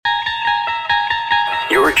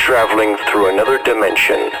we're traveling through another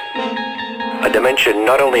dimension. A dimension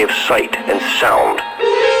not only of sight and sound,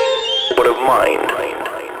 but of mind.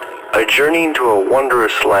 A journey into a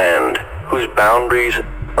wondrous land whose boundaries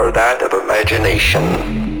are that of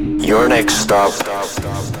imagination. Your next stop,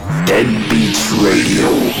 Dead Beats Radio.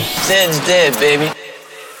 Zed's dead, baby.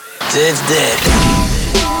 Zed's dead.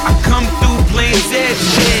 I come through playing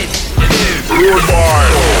Zed's dead.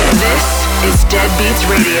 This is Dead Beats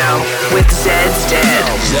Radio with Zed's dead.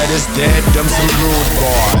 Zed is dead, them some rude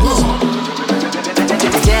boys.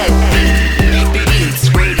 Dead Beats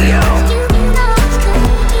Radio.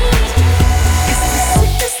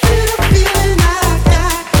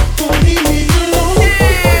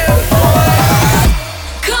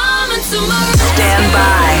 Stand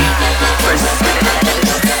by for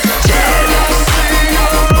Dead.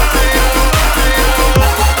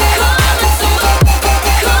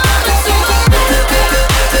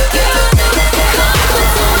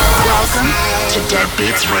 Welcome to Dead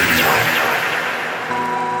Beats Radio.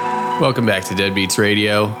 Welcome back to Dead Beats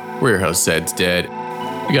Radio. We're your host, Zed's Dead.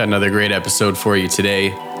 We got another great episode for you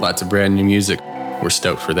today. Lots of brand new music. We're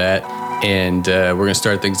stoked for that. And we're going to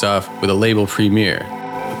start things off with a label premiere.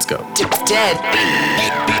 Let's go. Dead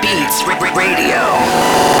Beats Radio.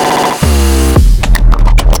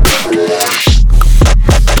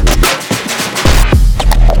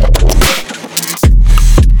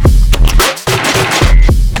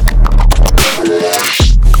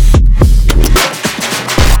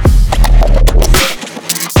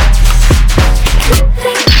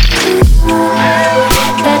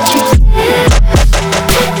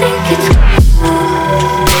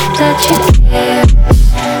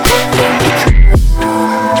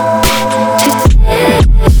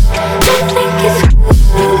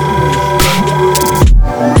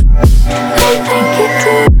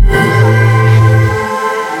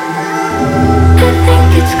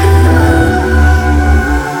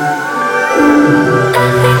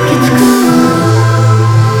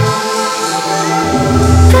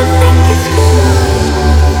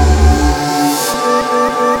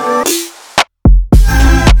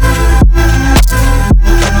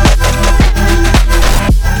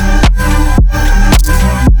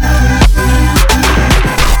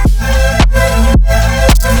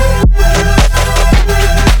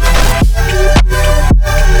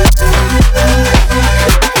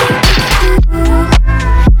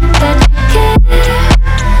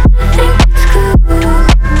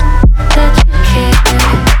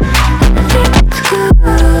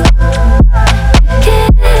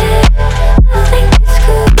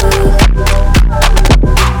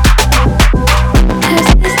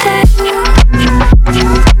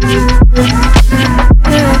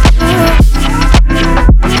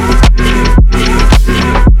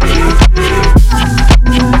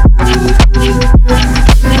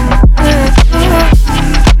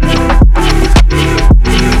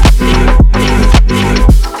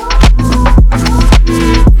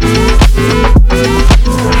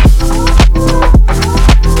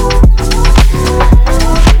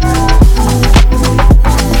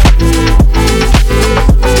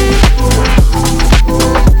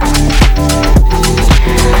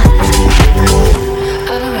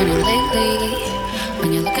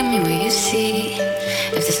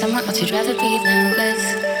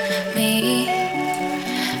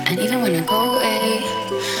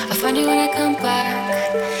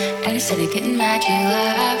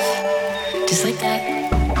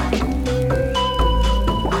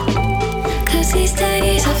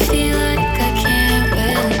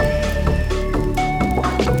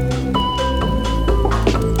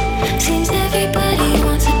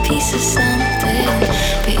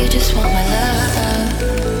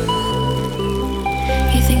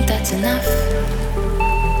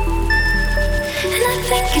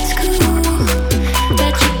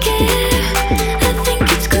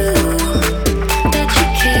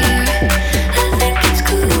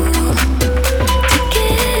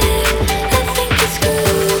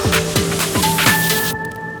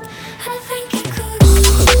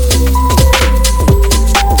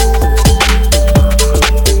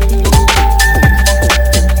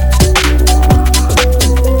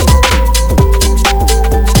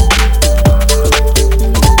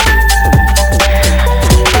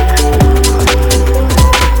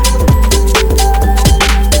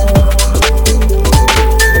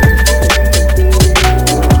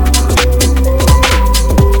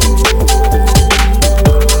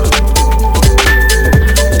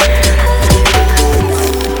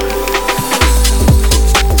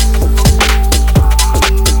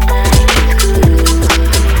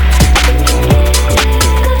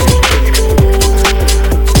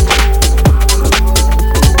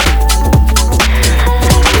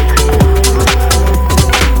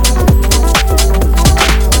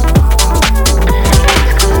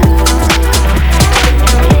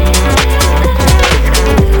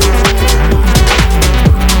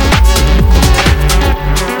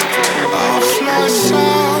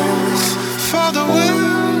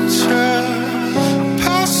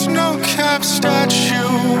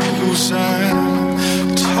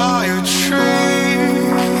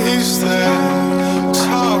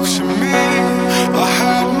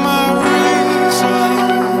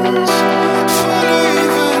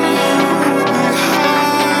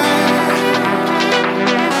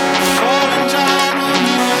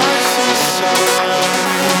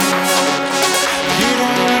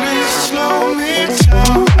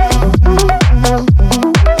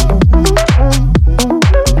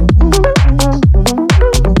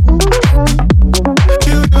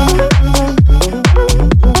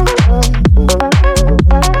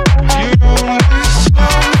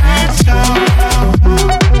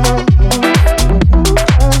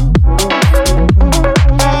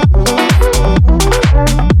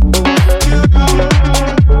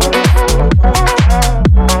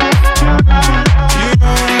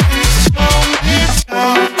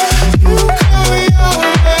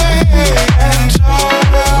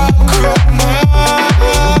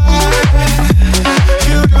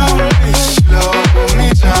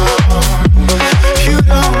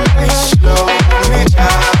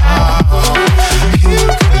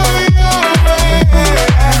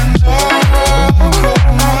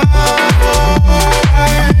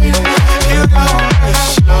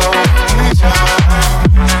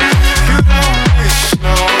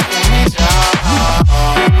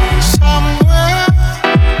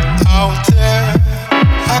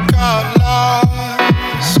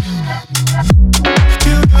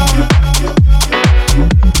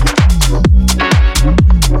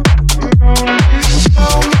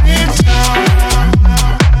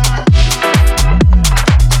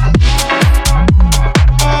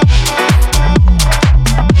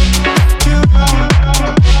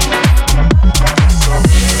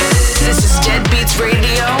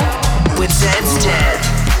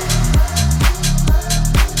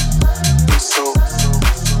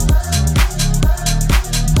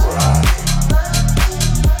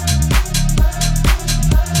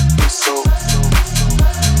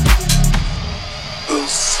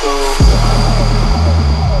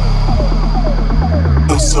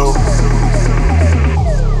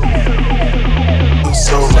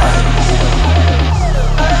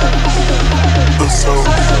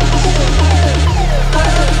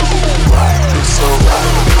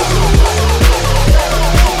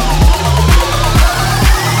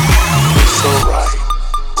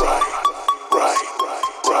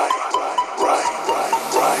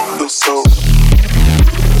 so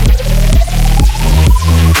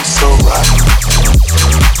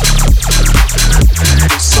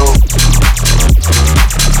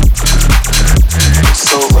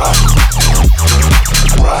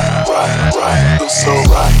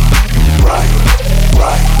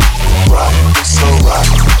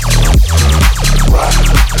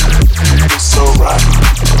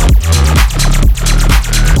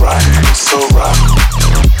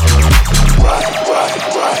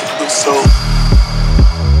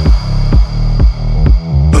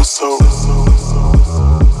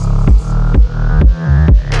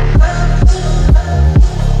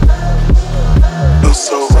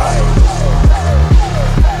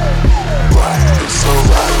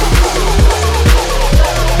right.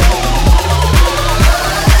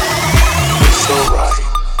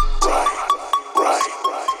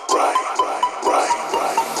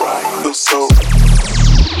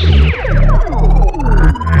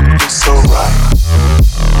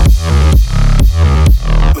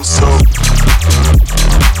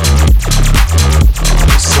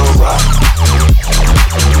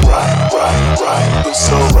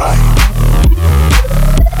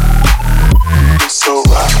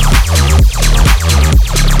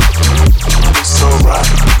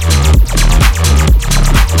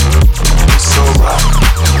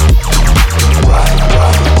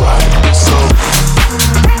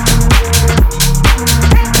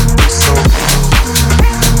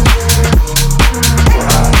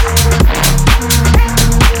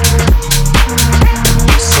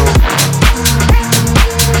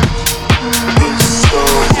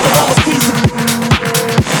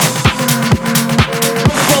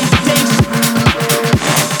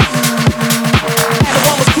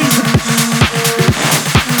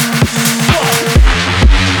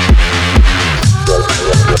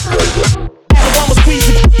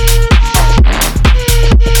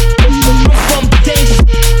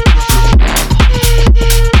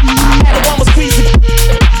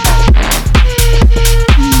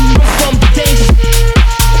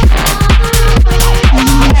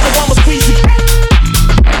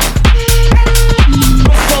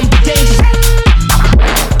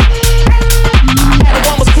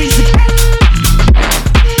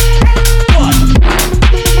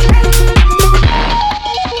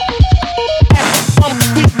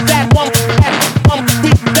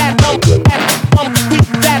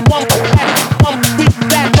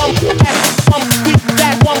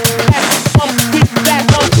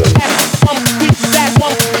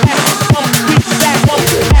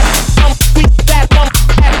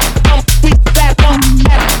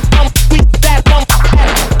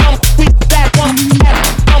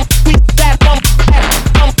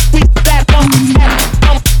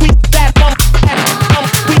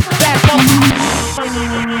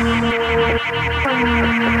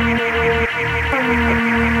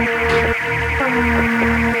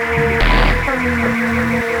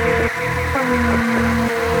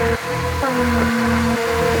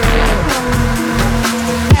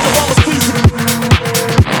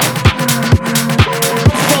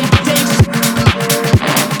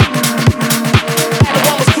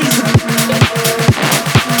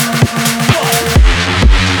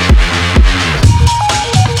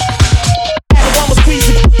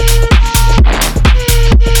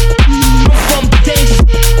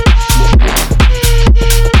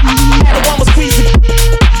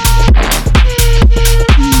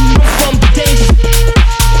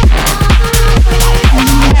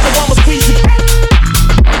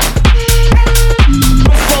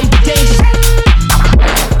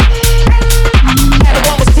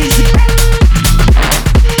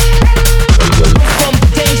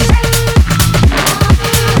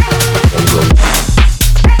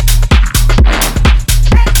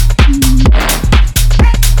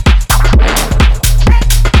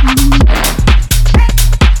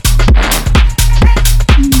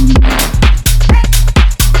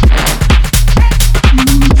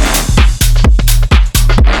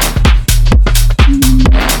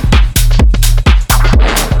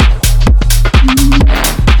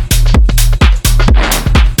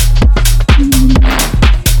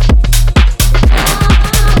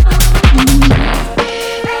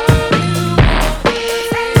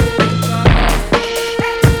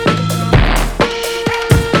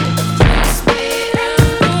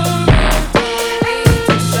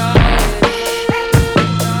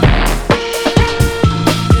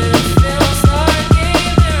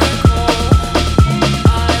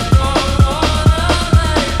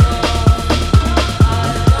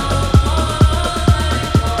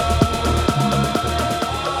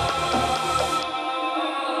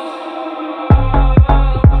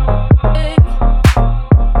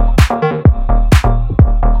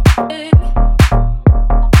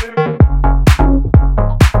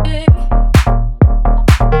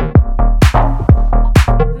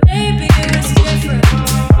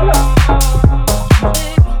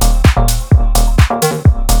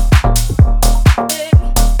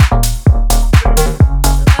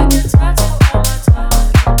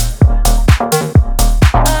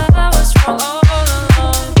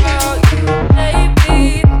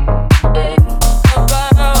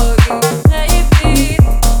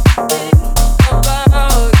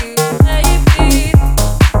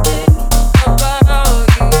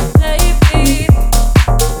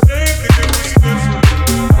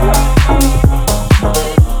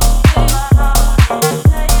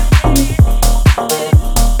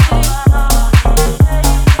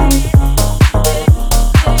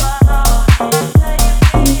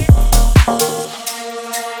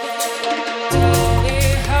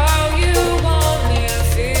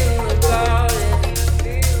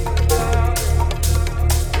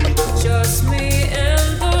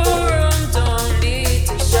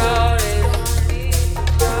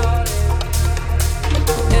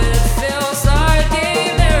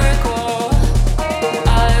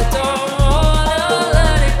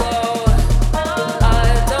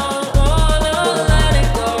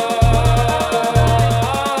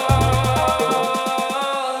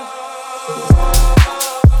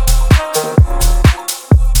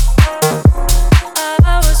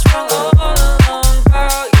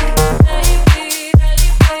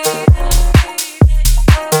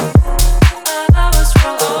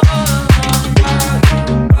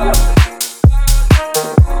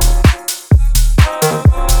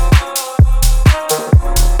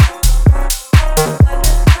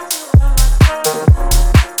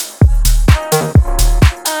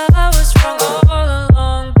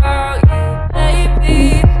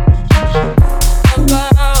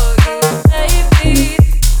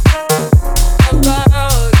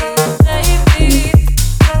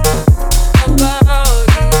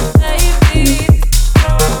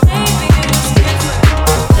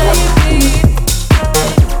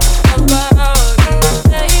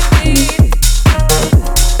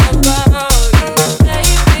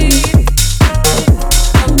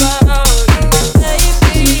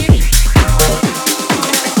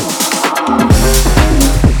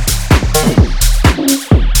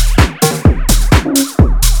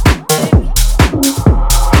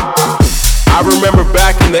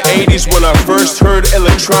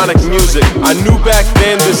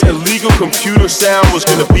 computer sound was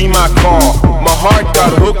gonna be my call. My heart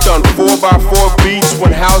got hooked on 4x4 beats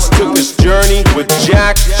when house took its journey with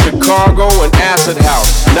Jack, Chicago, and Acid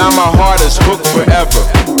House. Now my heart is hooked forever.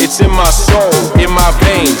 It's in my soul, in my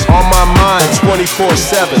veins, on my mind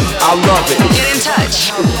 24/7. I love it. Get in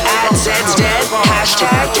touch at Zed's Dead,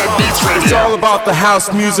 hashtag Dead Beats Radio. It's all about the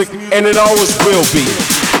house music, and it always will be.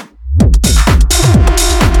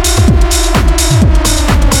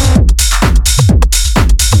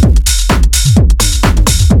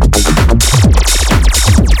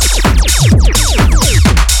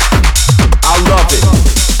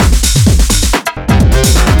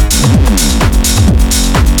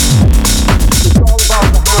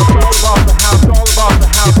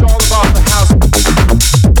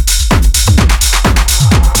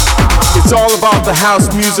 It's all about the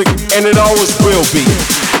house music, and it always will be.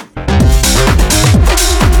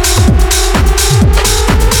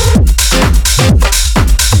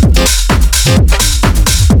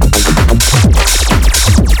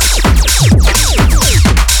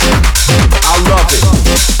 I love it.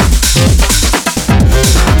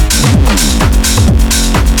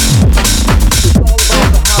 It's all about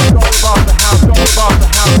the house, all about the house, all about the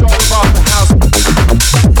house, all about the house.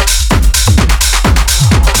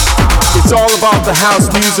 It's all about the house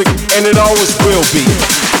music, and it always will be.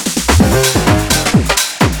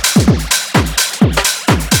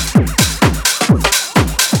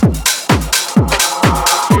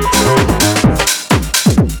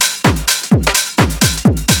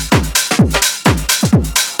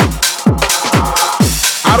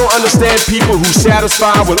 I don't understand people who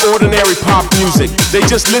satisfy with ordinary pop music. They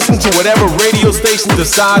just listen to whatever radio station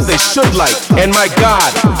decides they should like. And my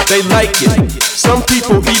God, they like it. Some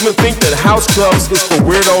people even think that house clubs is for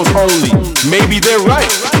weirdos only. Maybe they're right.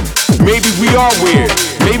 Maybe we are weird.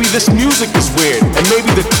 Maybe this music is weird. And maybe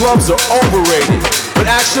the clubs are overrated. But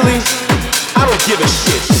actually, I don't give a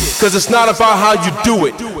shit. Cause it's not about how you do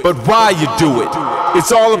it, but why you do it.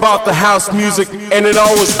 It's all about the house music, and it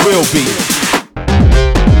always will be.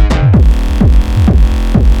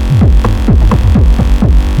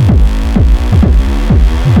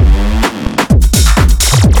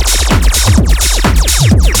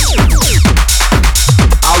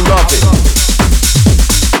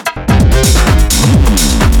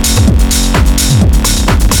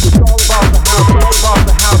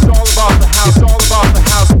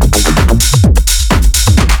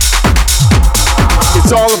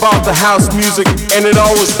 It's all about the house music, and it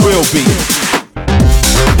always will be.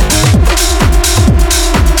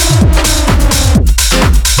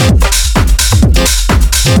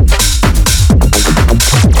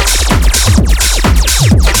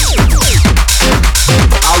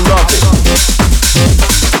 I love it.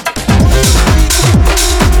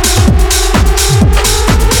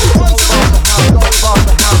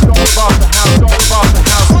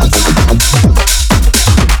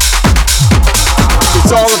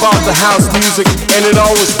 It's all about the house music, and it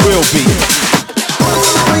always will be.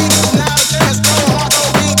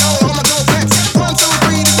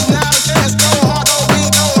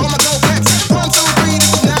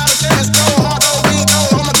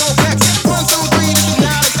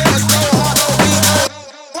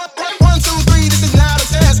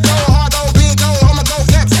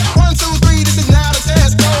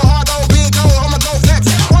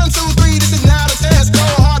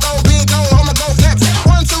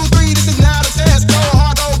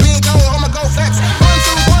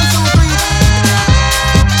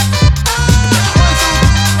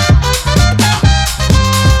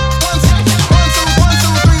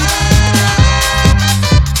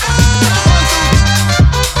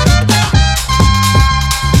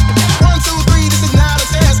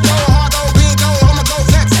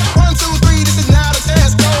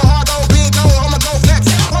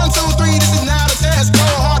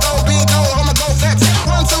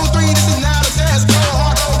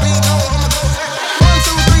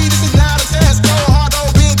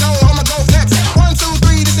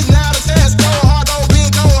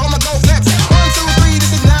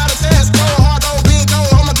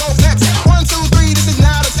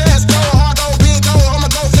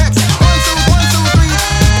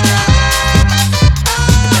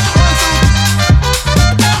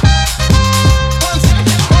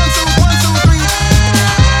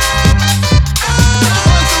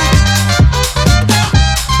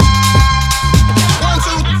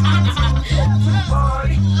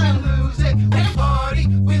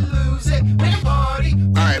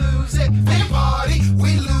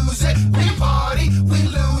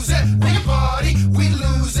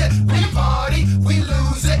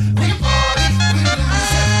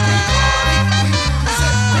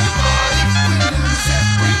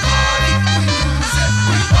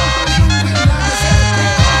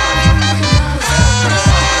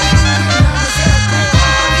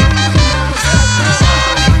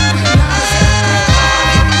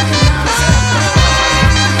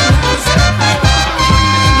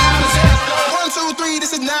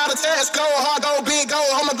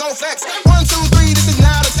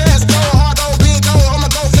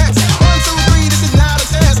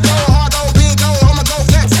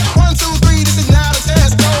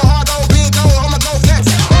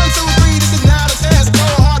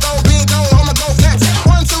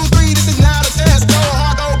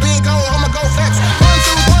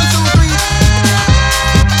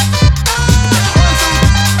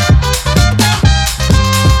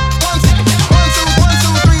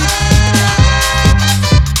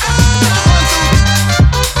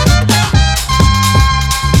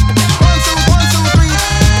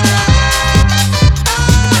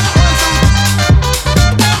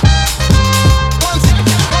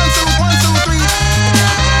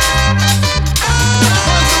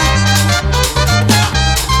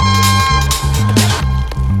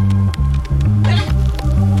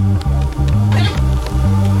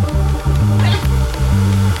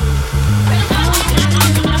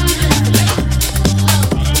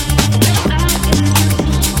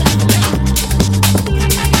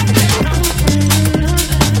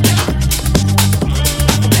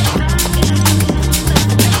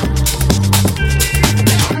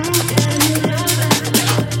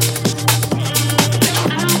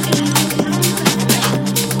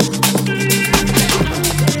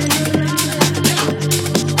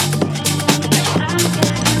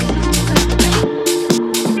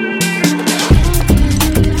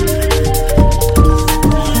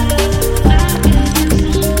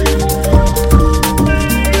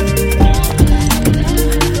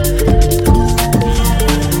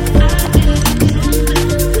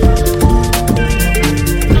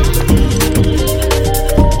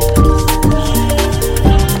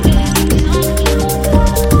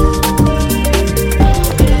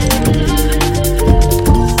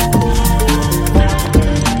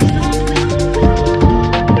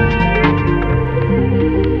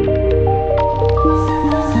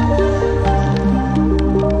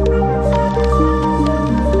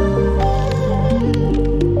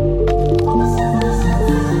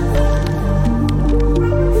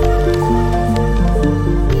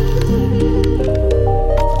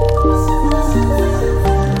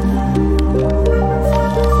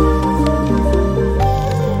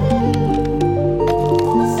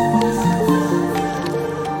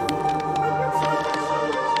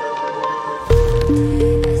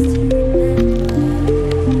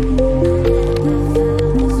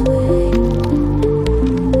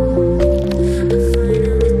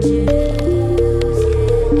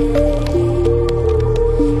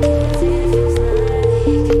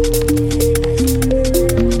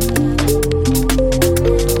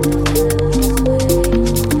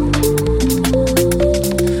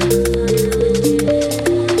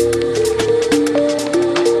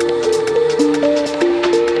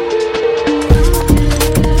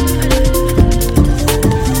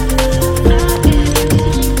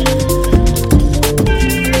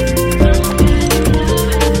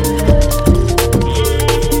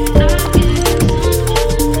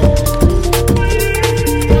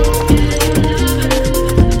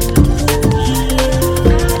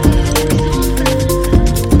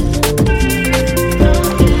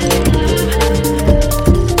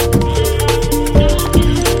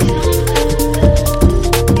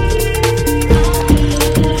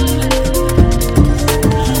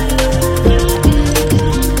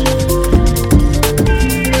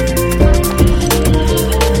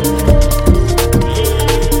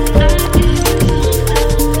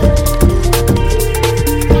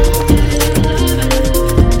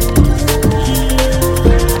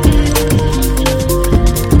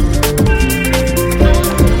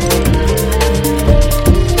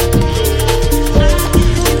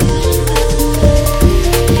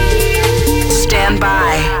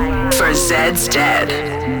 Zed's Dead.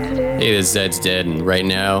 Hey, this is Zed's Dead, and right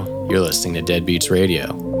now, you're listening to Dead Beats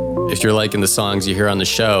Radio. If you're liking the songs you hear on the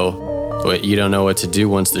show, but you don't know what to do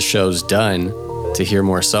once the show's done to hear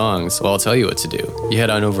more songs, well, I'll tell you what to do. You head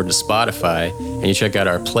on over to Spotify, and you check out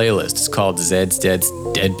our playlist. It's called Zed's Dead's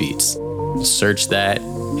Dead Beats. Search that,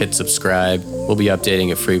 hit subscribe. We'll be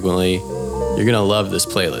updating it frequently. You're gonna love this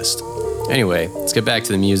playlist. Anyway, let's get back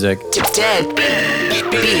to the music. Dead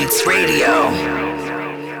Beats Radio.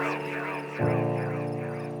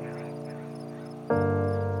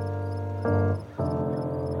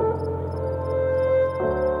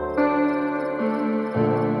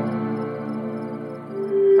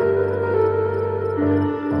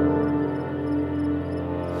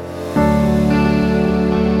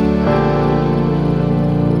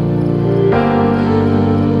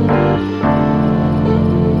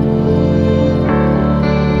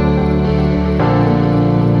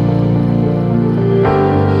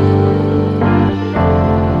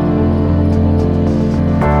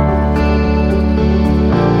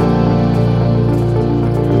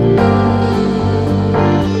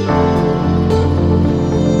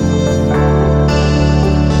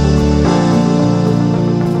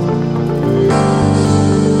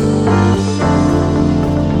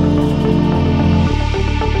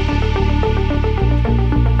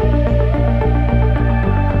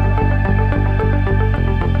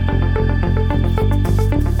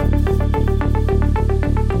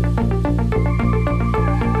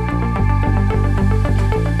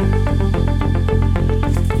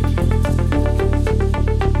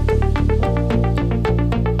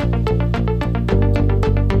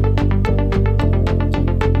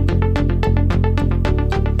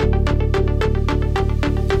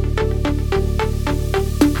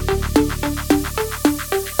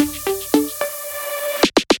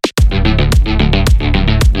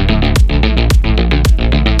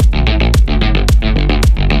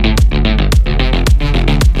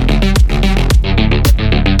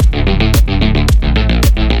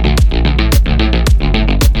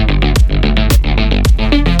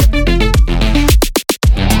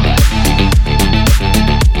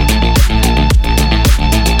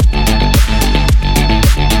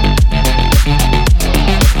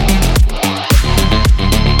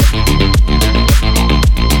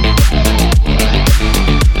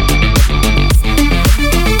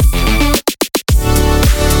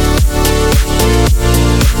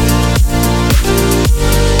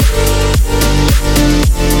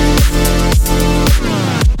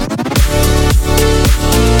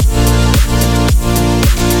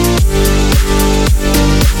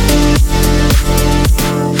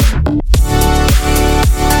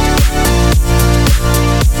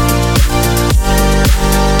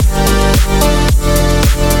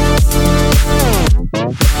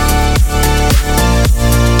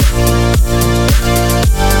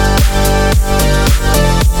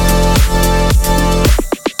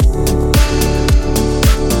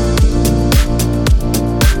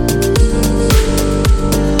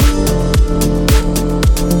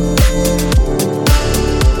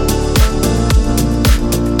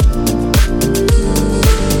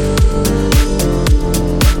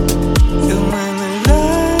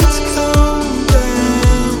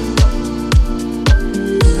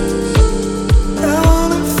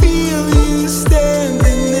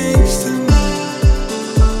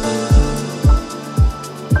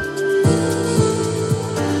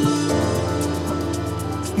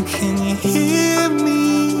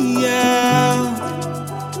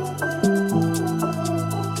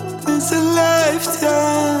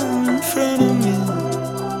 lifetime in front of me.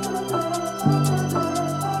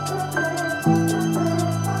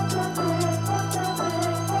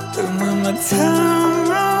 And when my time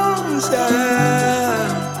runs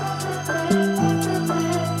out,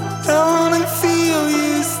 I wanna feel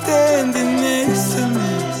you standing next to me.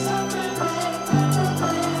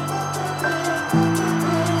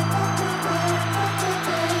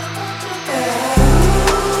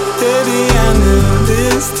 Baby, I knew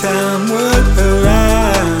this time would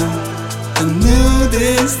arrive. I knew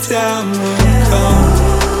this time would come.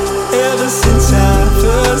 Ever since I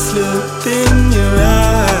first looked in your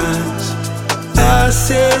eyes, I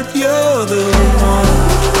said you're the one.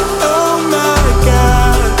 Oh my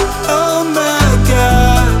God, oh my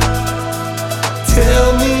God, tell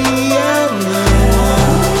me I'm the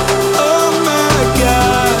one. Oh my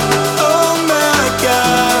God, oh my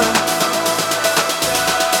God.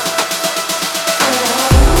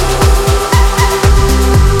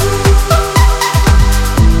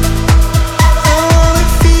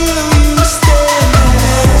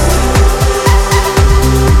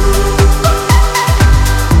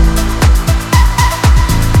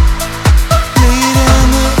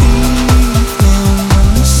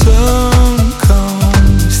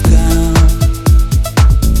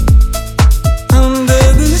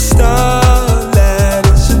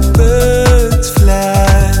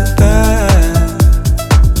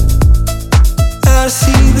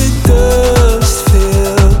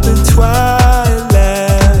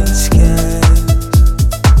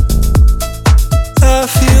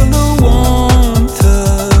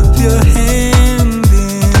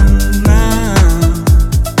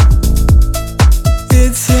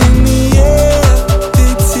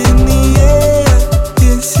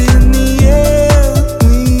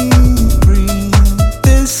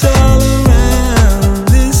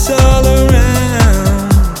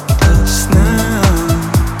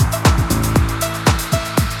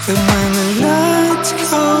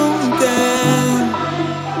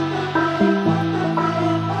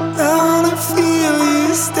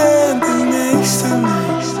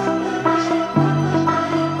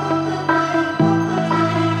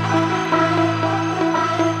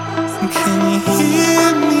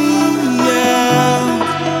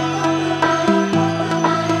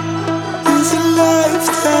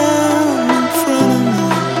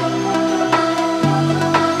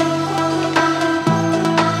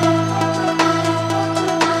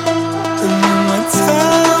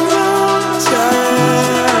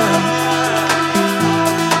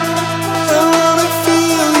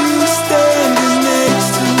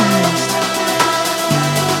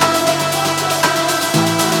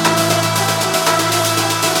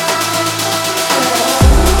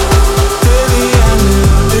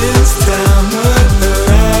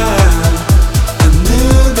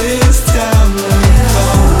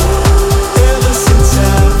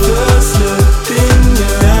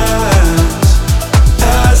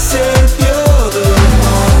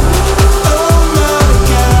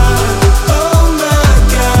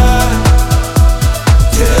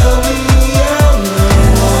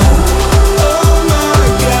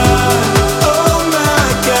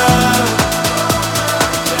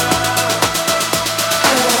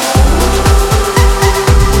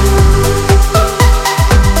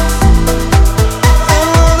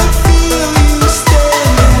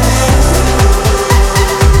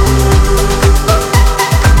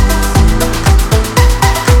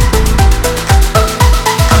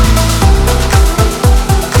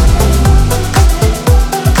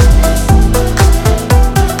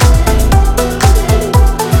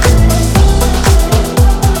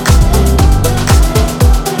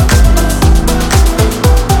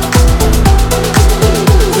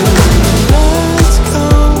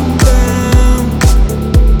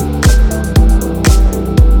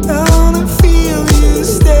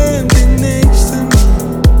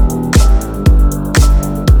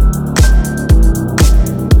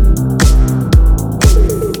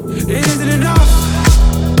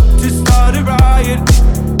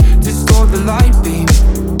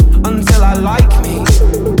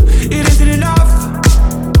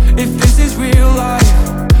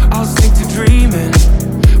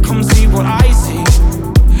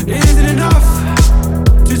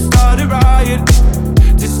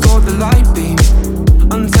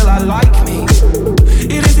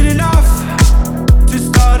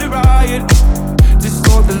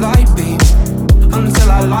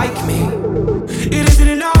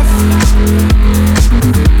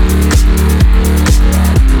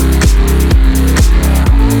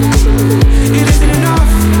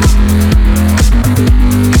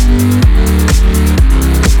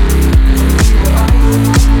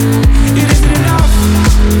 It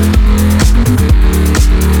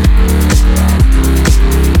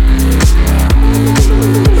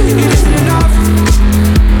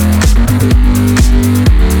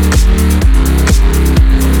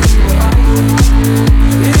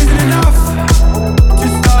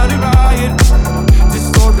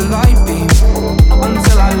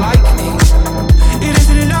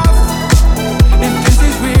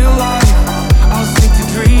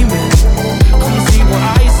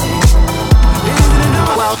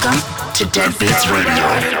Welcome to Dead Beats Radio.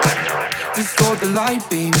 Distort the light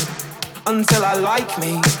beam until I like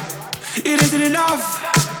me. It isn't enough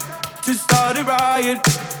to start a riot.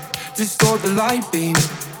 Distort the light beam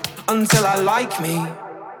until I like me.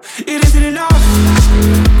 It isn't enough.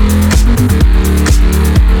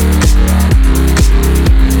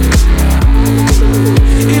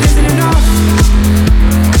 It isn't enough.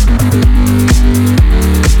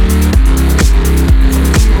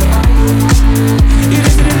 It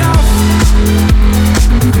isn't enough.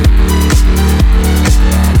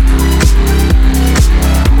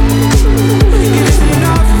 It isn't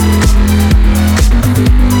enough.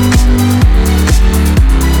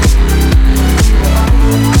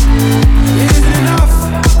 It isn't enough.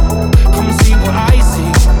 Come see what I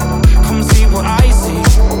see. Come see what I see.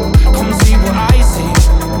 Come see what I see.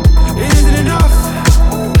 It isn't enough.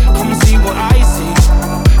 Come see what I see.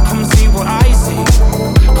 Come see what I see.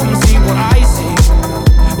 Come see what I see.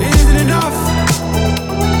 It isn't enough.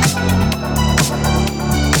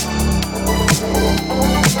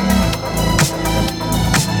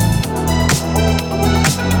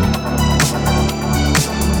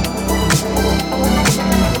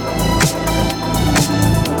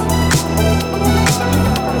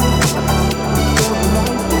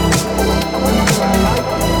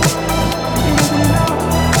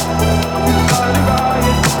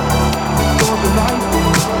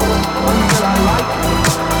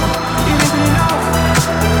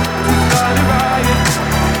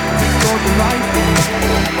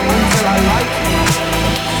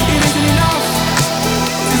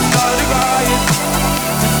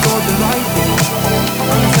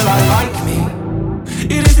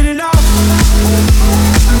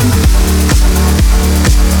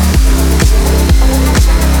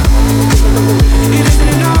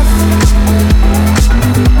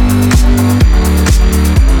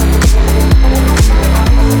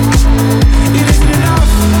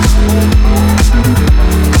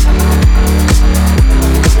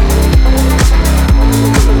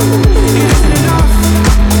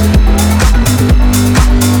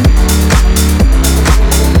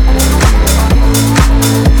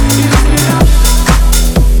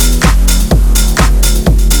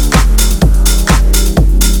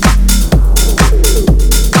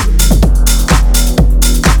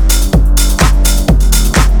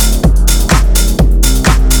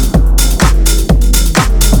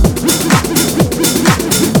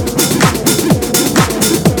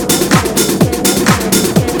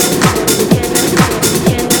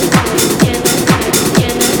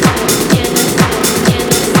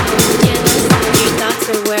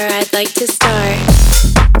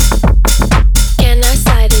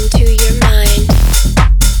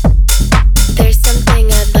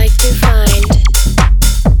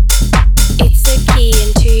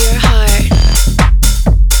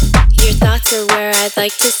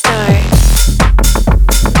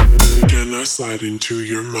 Into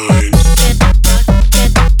your mind.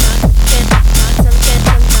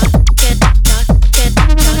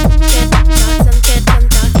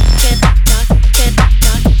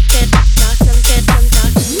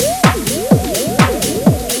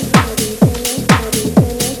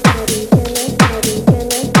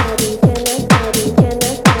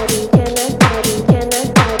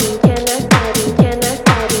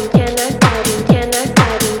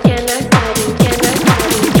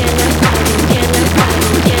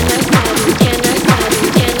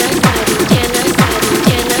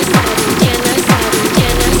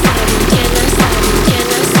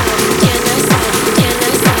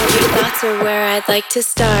 Like to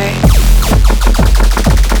start.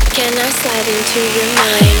 Can I slide into your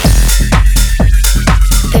mind?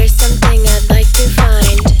 There's something I'd like to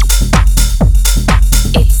find.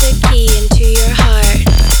 It's the key into your heart.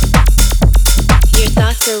 Your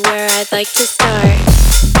thoughts are where I'd like to start.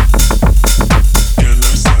 Can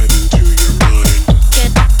I slide into your mind?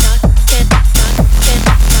 Get thought, get thought, get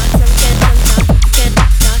thought, some get some thought, get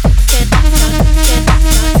thought, get thought, get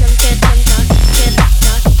thought, some get some thought, get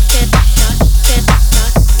thought, get thought, get thought,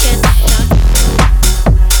 get thought.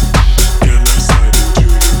 Can I slide into your mind?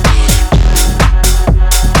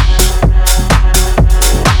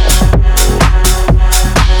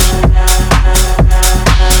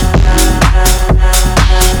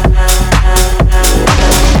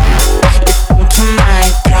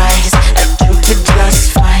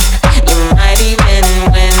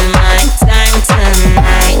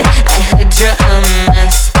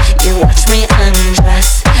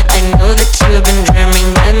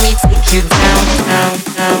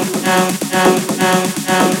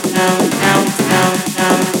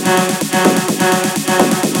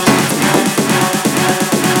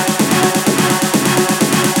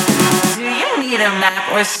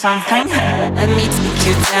 or something. Let me take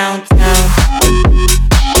you downtown.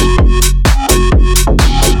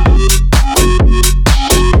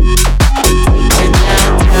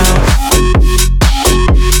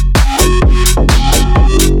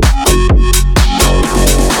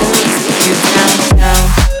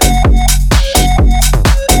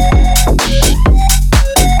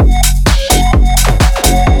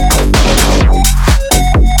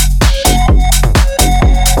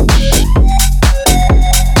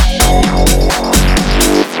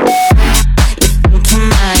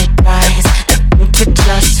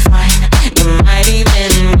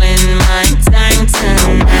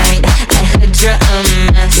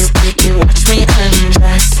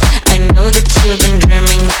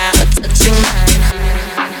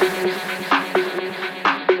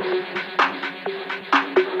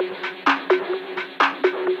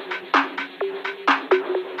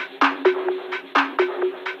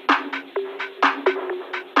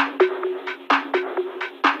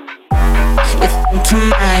 To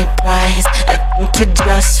my prize, I think you're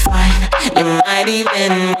just fine. You might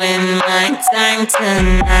even win my time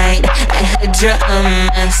tonight. I heard you're a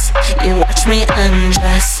mess, you watch me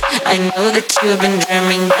undress. I know that you've been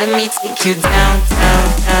dreaming. Let me take you down, down,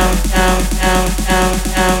 down, down, down, down,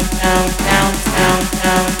 down, down, down, down,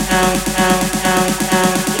 down, down, down, down,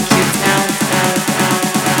 down. Take you down, down, down,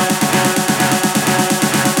 down, down, down, down.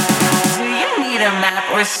 Do you need a map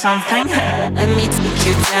or something? Let me take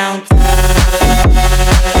you down.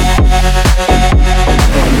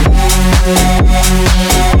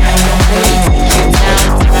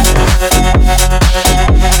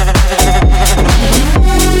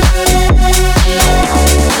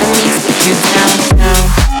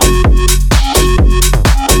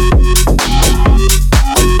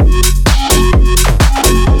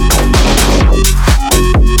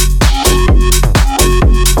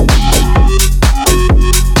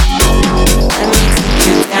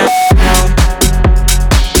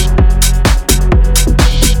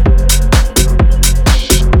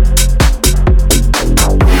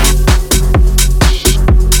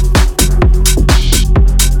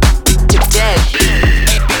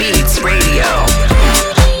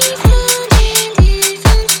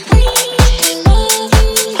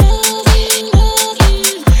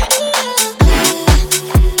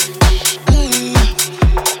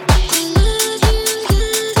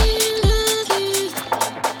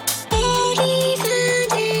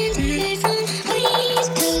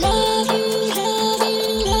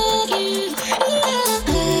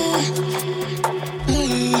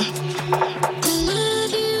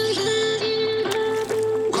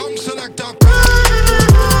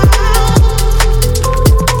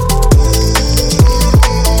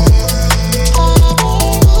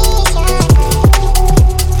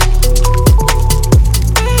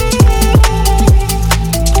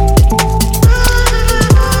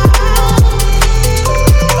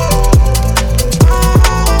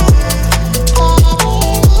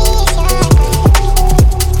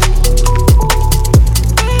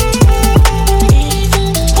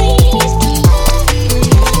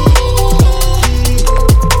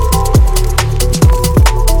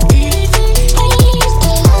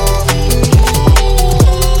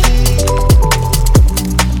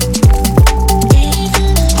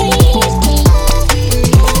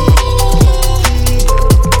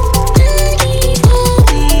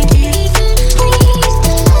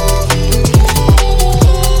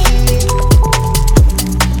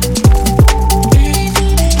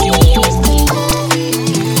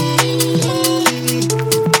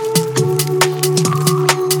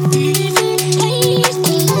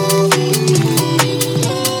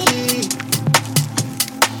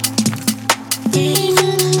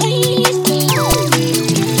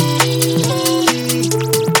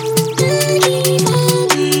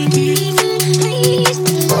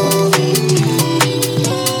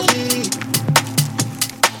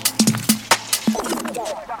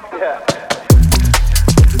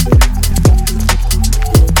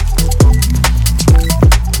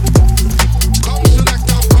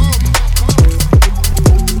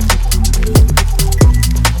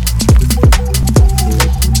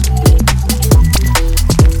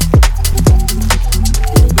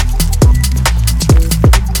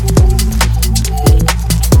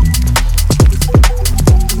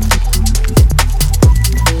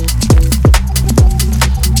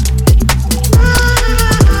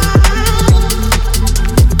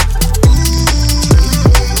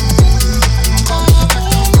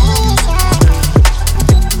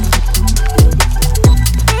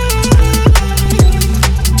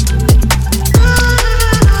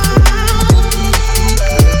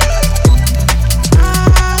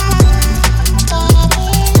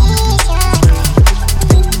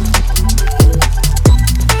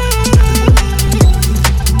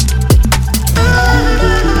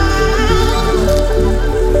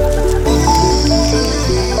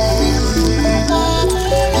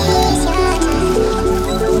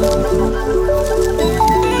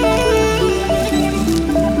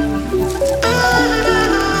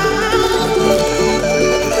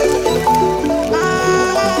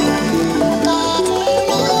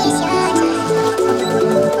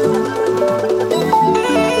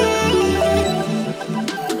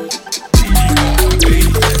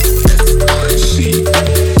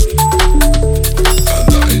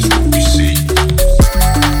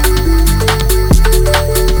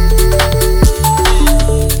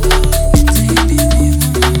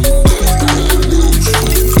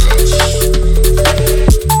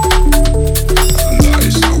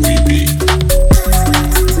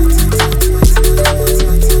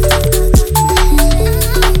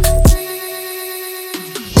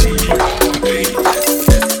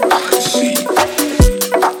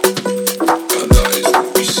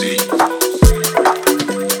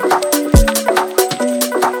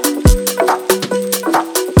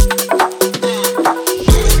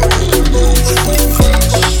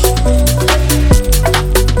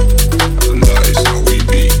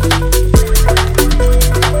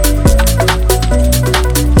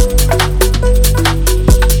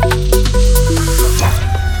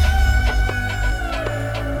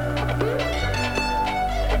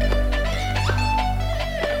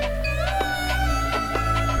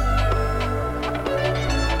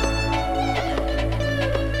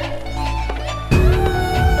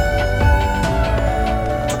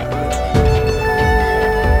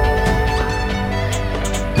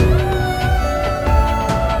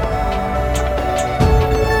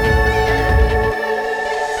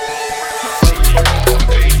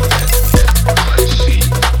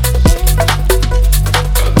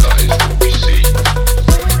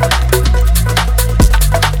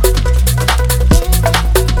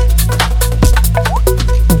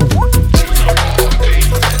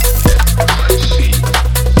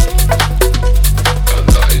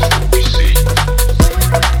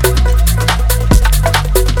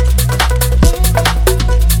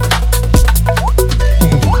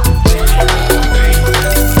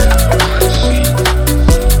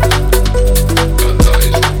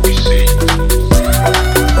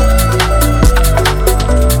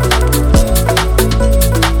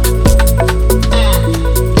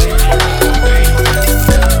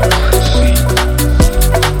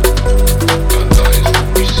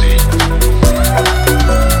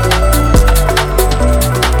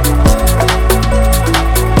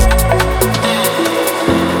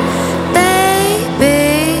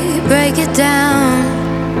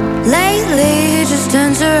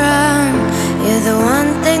 turns around. You're the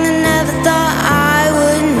one thing I never thought I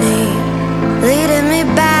would need, leading me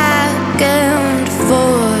back and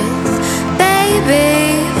forth.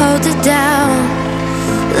 Baby, hold it down.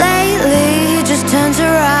 Lately, he just turns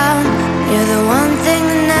around. You're the one thing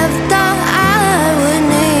I never thought I would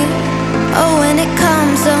need. Oh, when it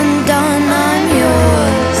comes undone, I'm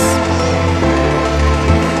yours.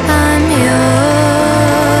 I'm yours.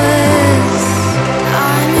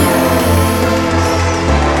 I'm yours.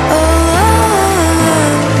 Oh,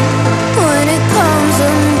 when it comes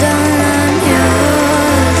undone, I'm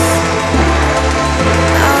yours.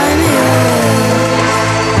 I'm yours.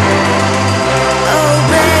 Oh,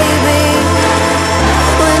 baby,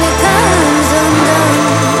 when it comes undone,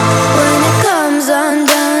 when it comes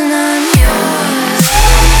undone, I'm yours.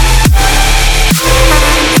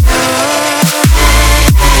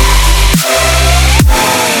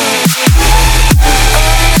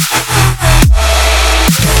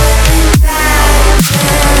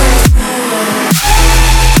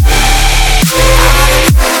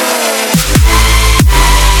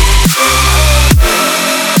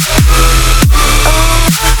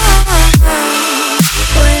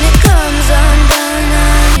 When it comes undone,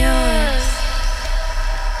 I'm yours.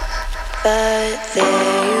 But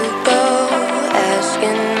there you go,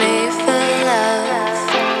 asking me for love.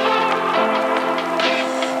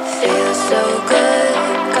 Feels so good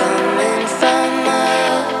coming from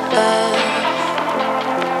above.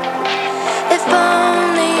 If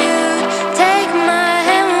only you'd take my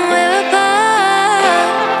hand when we're apart.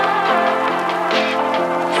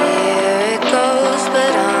 Here it goes,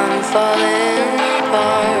 but I'm falling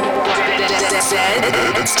apart.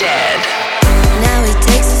 It's dead. Now he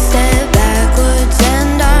takes a step backwards,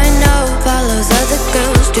 and I know follows other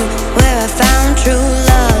girls do. Where I found true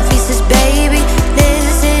love, he says, baby,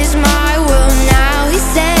 this is my world now. He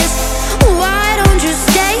says, why don't you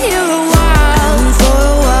stay here a while? Went for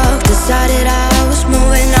a walk, decided I was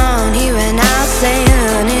moving on. He ran out saying,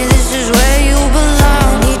 honey, this is where you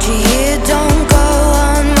belong. Need you here, don't go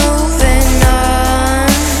on moving on.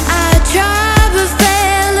 I try but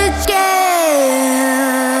fail again.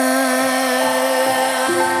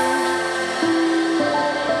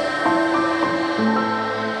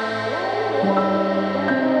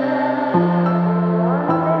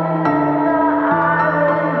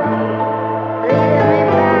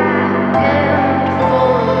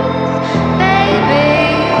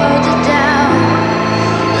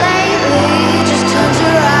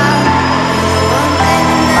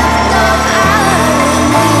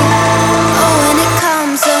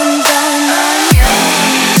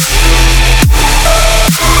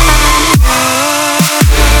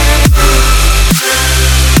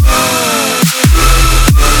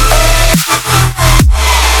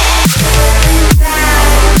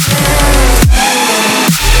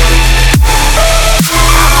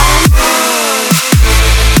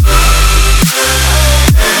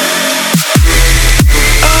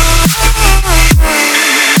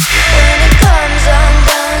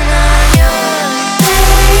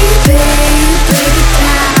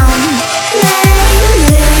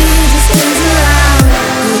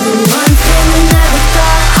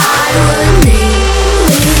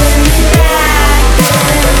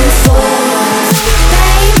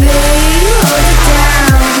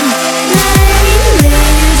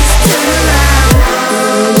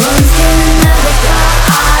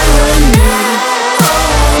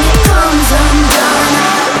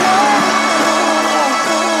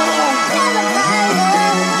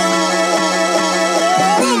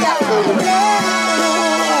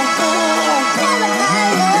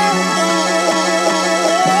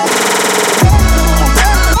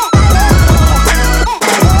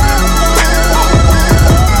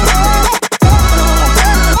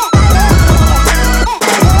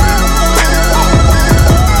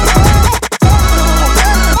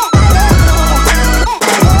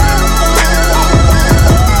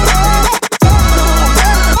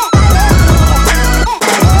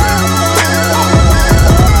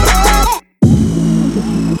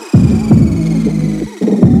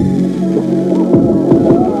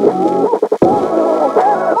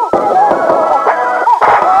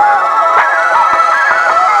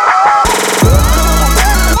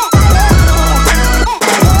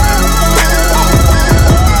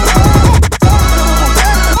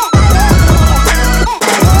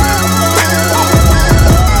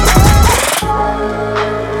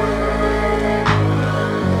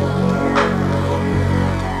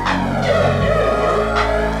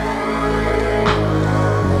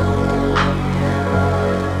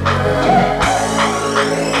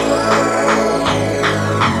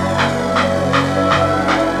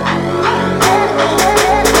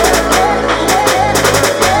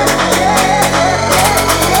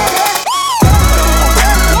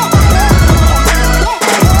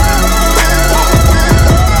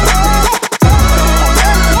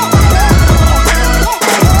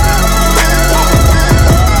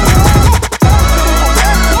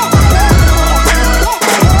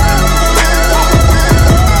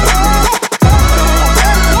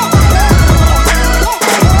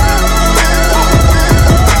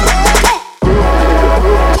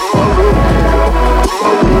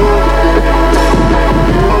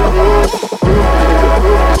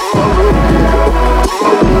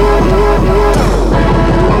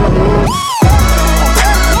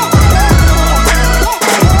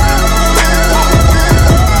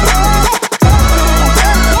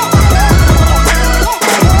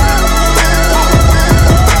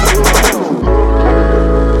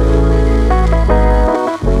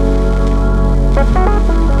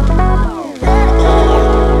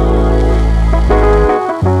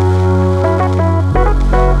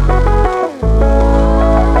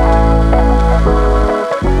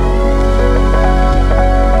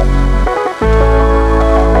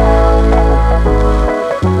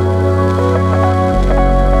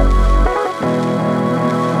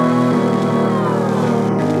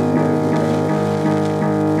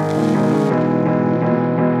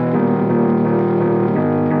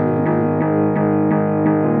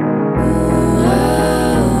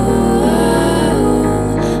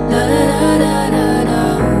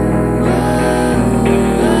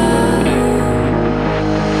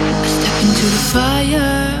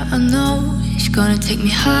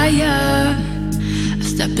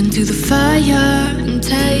 into the fire and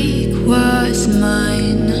take what's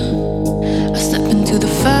mine. I step into the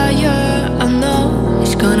fire, I know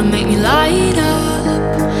it's gonna make me light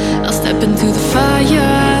up. I'll step into the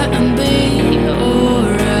fire and be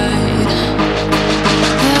alright.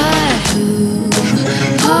 Who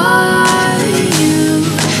are you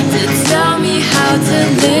to tell me how to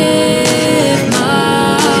live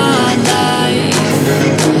my life?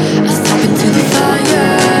 I step into the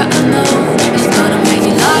fire, I know it's gonna make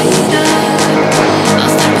me light up.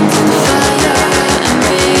 I'll step into the fire and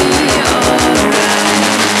be alright.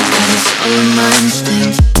 'Cause it's all in my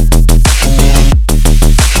instinct.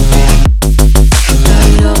 Got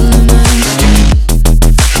it all in my instinct.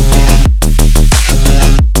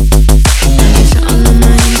 It's all in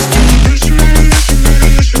my instinct.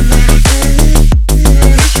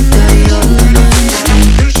 Got it all in my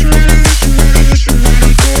instinct.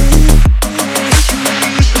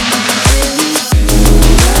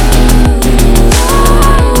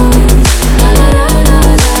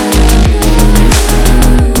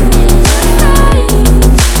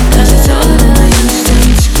 Cause it's all in my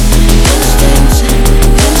instincts. Instincts,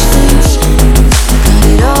 instincts. Got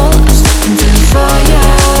it all, I step into the fire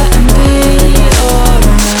and be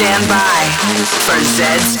alright. Stand by for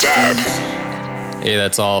Zed's Dead. Hey,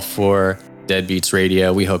 that's all for Dead Beats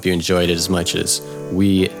Radio. We hope you enjoyed it as much as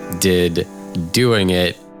we did doing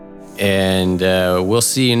it. And we'll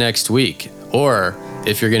see you next week. Or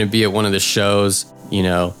if you're going to be at one of the shows,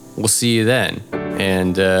 we'll see you then.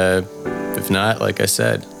 And if not, like I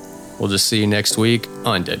said, we'll just see you next week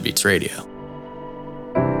on Dead Beats Radio.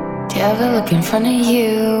 Do you ever look in front of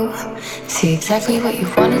you, see exactly what you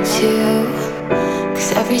wanted to?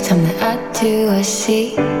 Cause every time that I do, I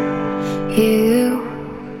see you.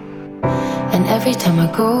 And every time I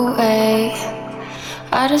go away,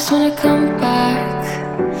 I just wanna come back,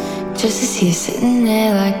 just to see you sitting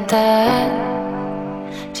there like that,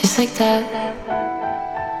 just like that.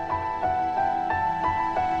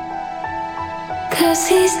 Cause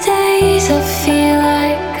these days I feel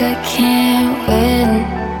like I can't win.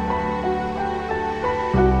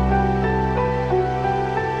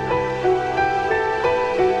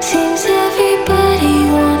 Seems everybody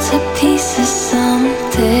wants a piece of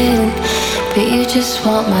something, but you just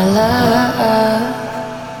want my love.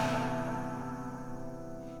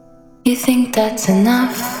 You think that's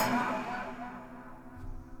enough?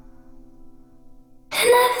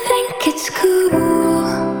 And I think it's cool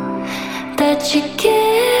that you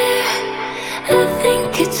care. I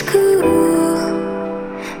think it's cool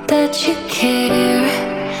that you care.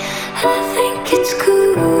 I think it's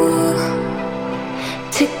cool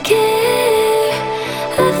to care.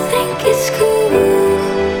 I think it's cool.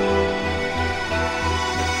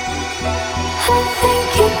 I think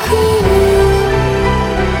you're cool.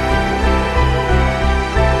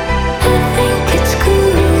 I think it's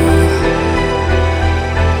cool.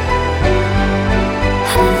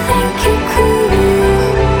 I think you're cool.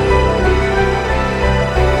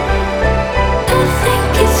 I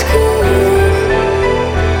think it's cool.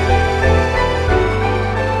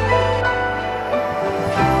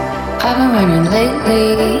 I've been running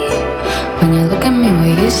lately. When you look at me,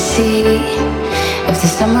 what you see? If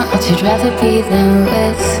there's someone else you'd rather be than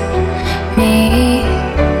with me.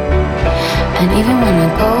 And even when I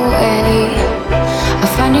go away, I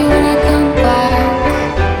find you when I come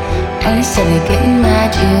back. And instead of getting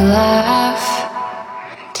mad, you laugh,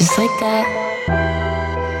 just like that.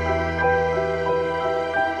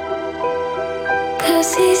 Cause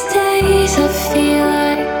these days I feel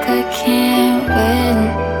like I can't win.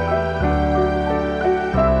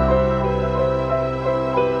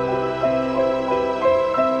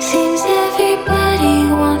 Seems everybody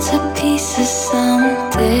wants a piece of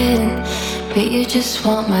something, but you just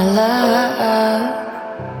want my love.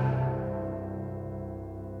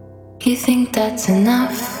 You think that's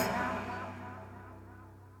enough?